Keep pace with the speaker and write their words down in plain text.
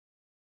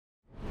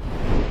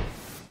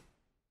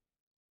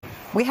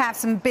We have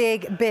some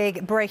big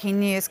breaking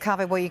news.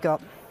 Carver, what you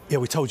got? Yeah,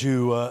 we told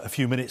you a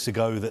few minutes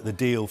ago that the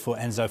deal for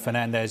Enzo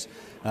Fernandez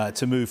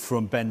to move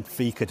from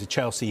Benfica to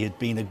Chelsea had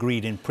been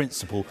agreed in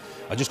principle.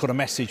 I just got a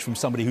message from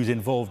somebody who's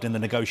involved in the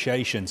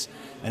negotiations,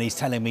 and he's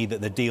telling me that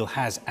the deal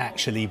has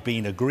actually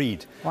been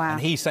agreed. Wow. And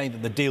he's saying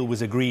that the deal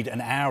was agreed an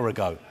hour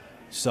ago.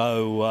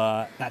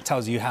 So that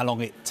tells you how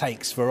long it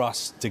takes for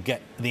us to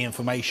get the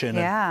information.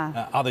 Yeah.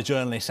 And other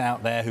journalists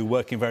out there who are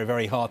working very,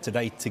 very hard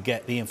today to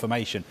get the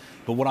information.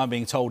 But what I'm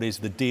being told is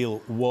the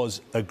deal was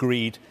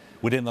agreed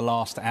within the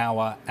last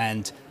hour,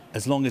 and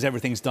as long as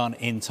everything's done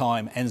in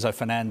time, Enzo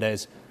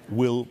Fernandez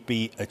will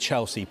be a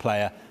Chelsea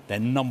player, their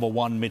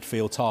 #1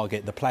 midfield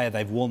target, the player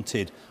they've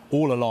wanted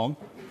all along.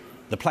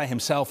 The player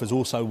himself has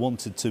also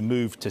wanted to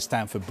move to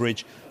Stamford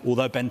Bridge,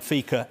 although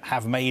Benfica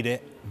have made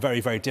it very,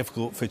 very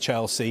difficult for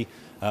Chelsea.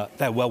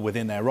 They're well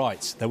within their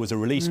rights. There was a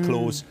release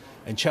clause,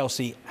 and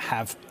Chelsea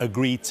have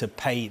agreed to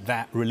pay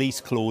that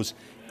release clause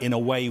in a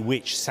way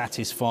which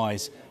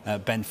satisfies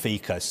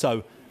Benfica.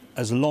 So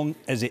as long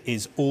as it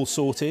is all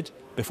sorted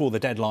before the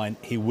deadline,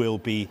 he will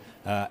be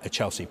a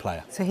Chelsea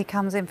player. So he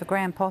comes in for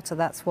Graham Potter.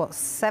 That's what,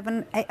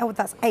 7, 8? Oh,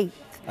 that's 8th.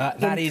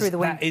 That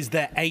is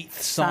their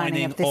 8th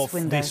signing of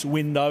this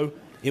window.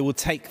 It will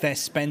take their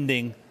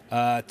spending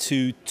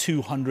to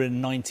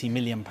 £290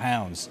 million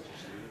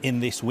in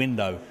this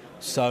window.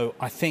 So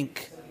I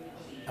think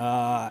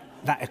that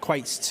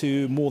equates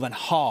to more than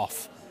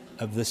half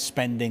of the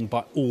spending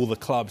by all the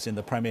clubs in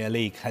the Premier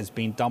League has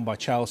been done by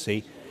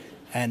Chelsea.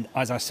 And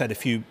as I said a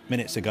few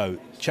minutes ago,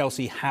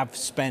 Chelsea have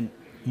spent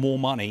more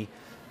money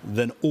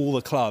than all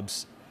the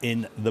clubs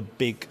in the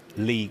big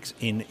leagues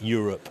in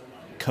Europe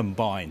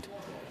combined.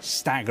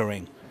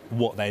 Staggering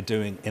what they're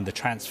doing in the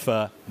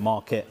transfer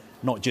market,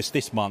 not just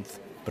this month,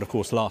 but of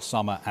course last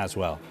summer as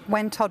well.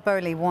 When Todd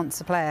Boehly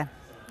wants a player,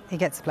 he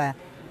gets a player.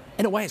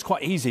 In a way, it's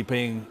quite easy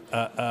being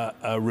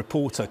a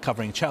reporter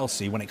covering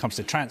Chelsea when it comes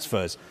to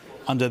transfers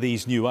under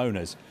these new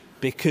owners,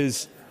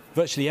 because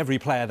virtually every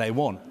player they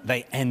want,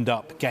 they end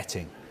up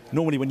getting.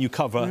 Normally when you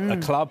cover a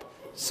club,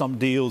 some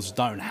deals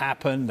don't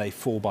happen, they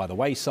fall by the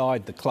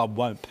wayside, the club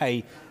won't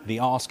pay the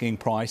asking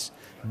price,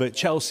 but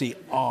Chelsea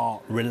are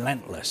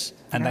relentless,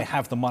 and they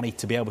have the money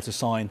to be able to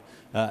sign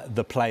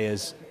the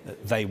players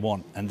they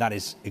want, and that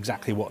is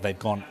exactly what they've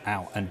gone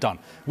out and done.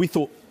 We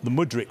thought the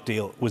Mudryk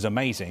deal was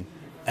amazing,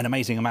 an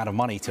amazing amount of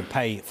money to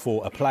pay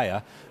for a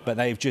player, but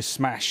they've just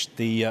smashed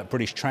the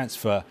British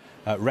transfer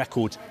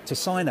record to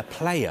sign a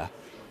player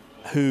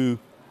who,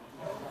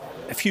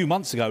 a few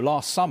months ago,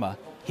 last summer,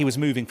 he was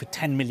moving for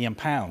 £10 million.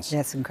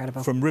 Yes,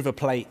 incredible. From River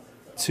Plate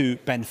to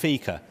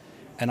Benfica.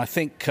 And I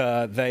think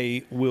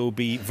they will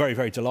be very,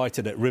 very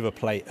delighted at River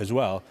Plate as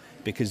well,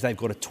 because they've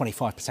got a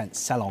 25%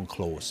 sell-on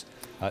clause.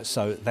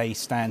 So they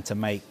stand to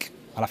make,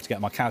 I'll have to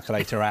get my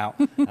calculator out,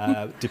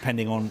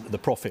 depending on the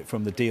profit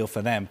from the deal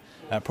for them,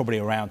 probably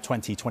around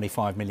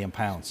 £20–25 million.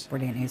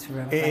 Brilliant news for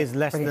River Plate. It is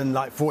less than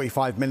like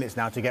 45 minutes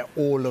now to get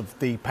all of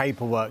the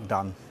paperwork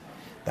done.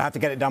 They have to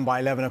get it done by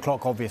 11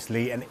 o'clock,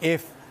 obviously, and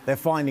if they're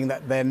finding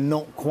that they're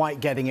not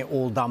quite getting it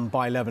all done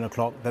by 11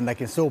 o'clock, then they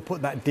can still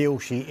put that deal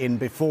sheet in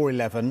before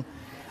 11,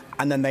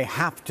 and then they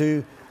have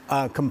to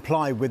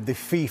comply with the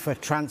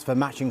FIFA transfer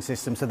matching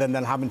system, so then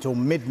they'll have until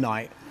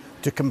midnight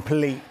to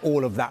complete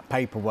all of that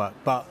paperwork.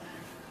 But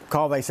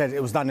Carve said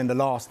it was done in the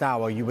last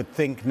hour. You would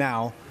think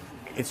now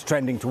it's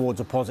trending towards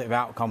a positive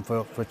outcome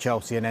for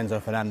Chelsea and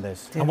Enzo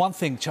Fernandez. Yeah. And one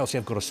thing Chelsea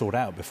have got to sort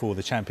out before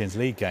the Champions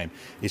League game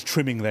is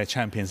trimming their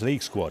Champions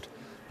League squad.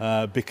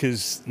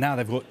 Because now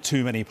they've got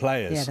too many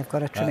players they've got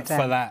to trim it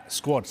down for that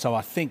squad. So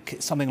I think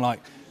it's something like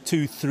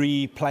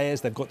 2–3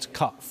 players they've got to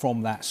cut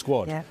from that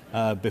squad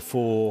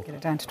before. Get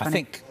it down to 20, I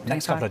think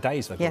next couple of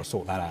days they've got to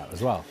sort that out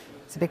as well.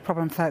 It's a big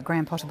problem for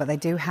Graham Potter, but they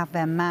do have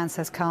their man,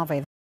 says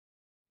Carvey.